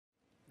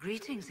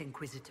Greetings,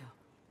 Inquisitor.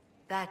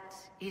 That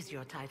is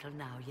your title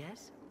now,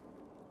 yes?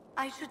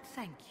 I should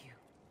thank you.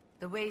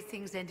 The way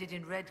things ended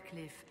in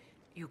Redcliffe,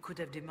 you could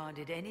have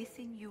demanded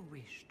anything you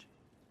wished.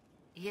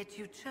 Yet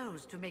you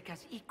chose to make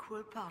us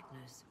equal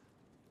partners.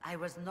 I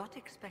was not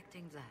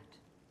expecting that.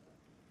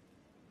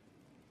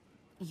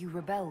 You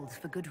rebelled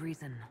for good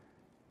reason.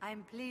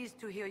 I'm pleased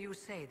to hear you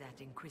say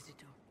that,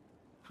 Inquisitor.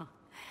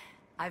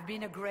 I've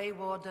been a Grey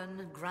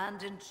Warden,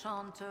 Grand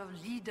Enchanter,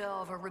 leader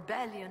of a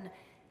rebellion,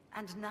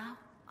 and now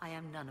I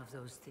am none of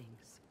those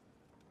things.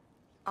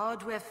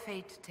 Odd where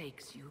fate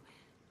takes you,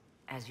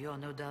 as you're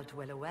no doubt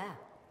well aware.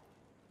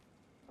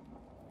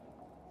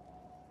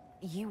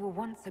 You were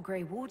once a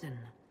Grey Warden.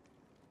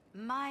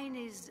 Mine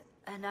is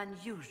an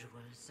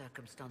unusual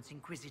circumstance,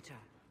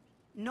 Inquisitor.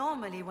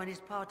 Normally one is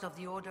part of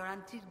the Order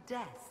until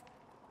death.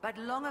 But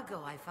long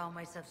ago I found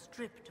myself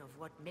stripped of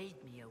what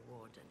made me a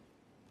Warden.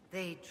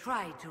 They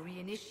tried to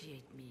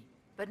reinitiate me,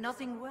 but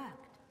nothing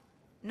worked.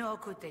 Nor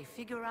could they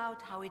figure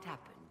out how it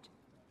happened.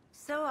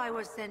 So I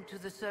was sent to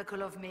the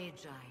Circle of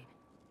Magi,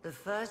 the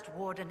first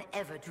Warden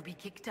ever to be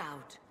kicked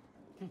out.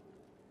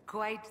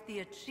 Quite the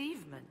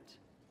achievement.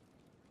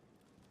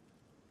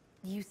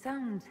 You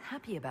sound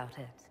happy about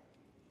it.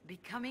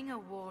 Becoming a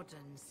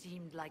Warden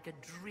seemed like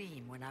a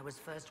dream when I was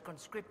first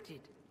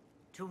conscripted.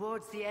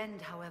 Towards the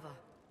end, however,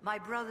 my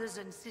brothers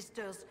and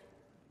sisters,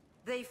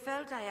 they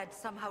felt I had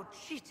somehow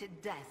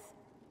cheated death.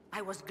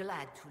 I was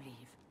glad to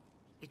leave.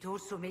 It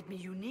also made me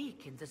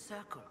unique in the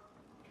Circle.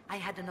 I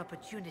had an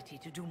opportunity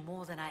to do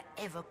more than I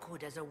ever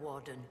could as a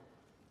Warden.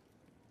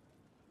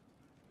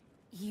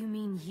 You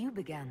mean you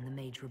began the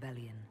Mage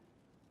Rebellion?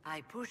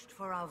 I pushed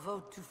for our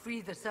vote to free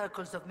the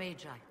Circles of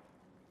Magi.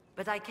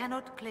 But I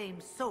cannot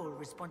claim sole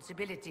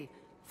responsibility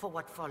for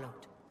what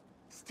followed.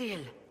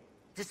 Still,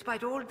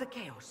 despite all the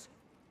chaos,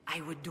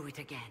 I would do it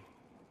again.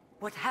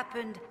 What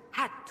happened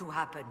had to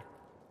happen.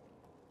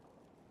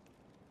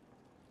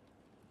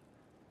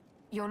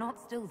 You're not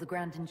still the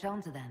Grand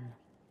Enchanter then?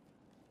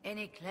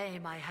 Any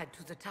claim I had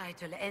to the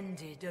title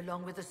ended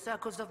along with the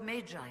Circles of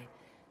Magi,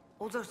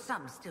 although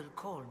some still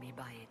call me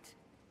by it.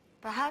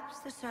 Perhaps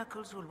the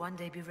Circles will one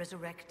day be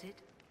resurrected.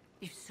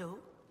 If so,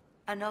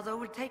 another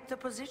will take the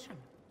position.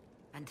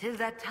 Until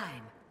that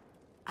time,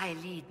 I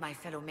lead my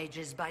fellow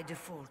mages by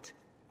default.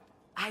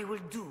 I will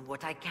do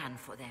what I can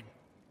for them.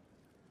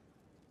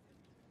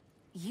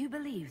 You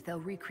believe they'll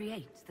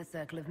recreate the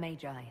Circle of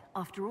Magi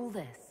after all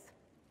this?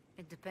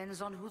 It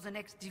depends on who the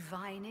next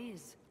divine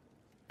is,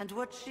 and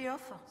what she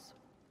offers.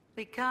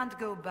 We can't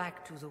go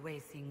back to the way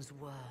things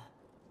were.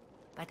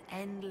 But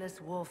endless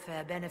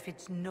warfare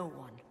benefits no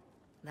one.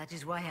 That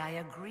is why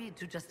I agreed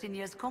to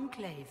Justinia's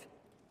conclave.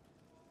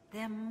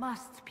 There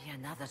must be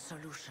another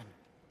solution.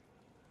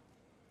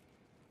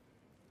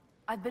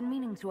 I've been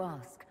meaning to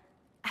ask,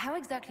 how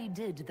exactly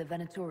did the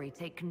Venatori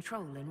take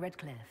control in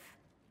Redcliffe?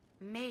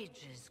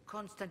 Mages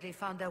constantly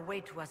found their way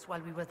to us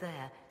while we were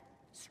there.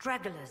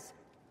 Stragglers,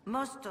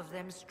 most of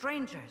them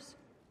strangers.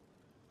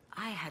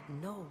 I had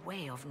no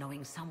way of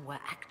knowing some were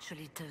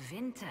actually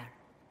Tevinter.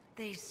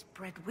 They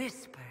spread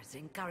whispers,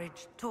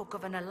 encouraged talk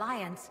of an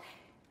alliance,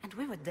 and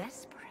we were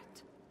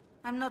desperate.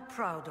 I'm not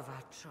proud of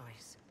our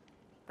choice,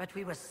 but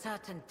we were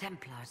certain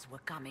Templars were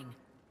coming.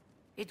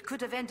 It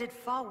could have ended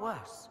far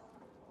worse.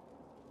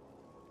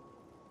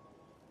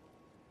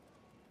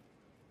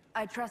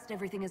 I trust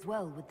everything is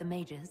well with the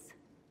mages.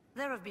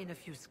 There have been a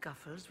few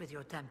scuffles with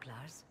your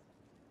Templars,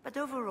 but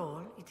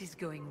overall, it is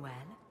going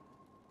well.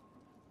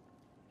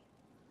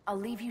 I'll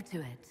leave you to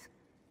it.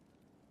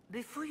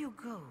 Before you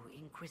go,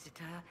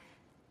 Inquisitor,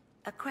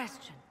 a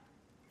question.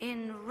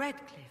 In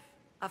Redcliffe,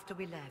 after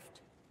we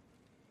left,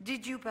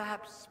 did you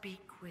perhaps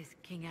speak with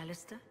King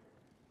Alistair?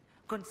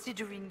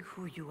 Considering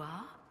who you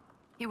are?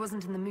 He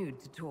wasn't in the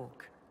mood to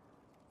talk.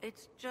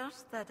 It's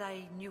just that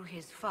I knew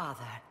his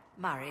father,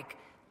 Marek,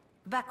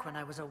 back when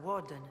I was a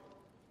Warden.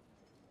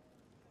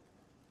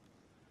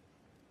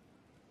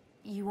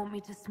 You want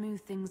me to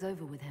smooth things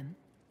over with him?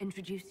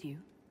 Introduce you?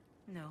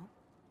 No.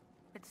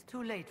 It's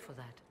too late for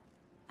that.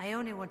 I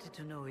only wanted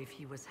to know if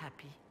he was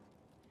happy.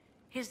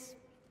 His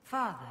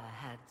father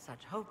had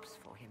such hopes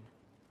for him.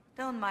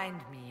 Don't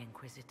mind me,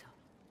 Inquisitor.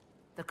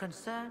 The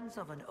concerns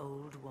of an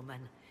old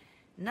woman.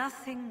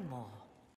 Nothing more.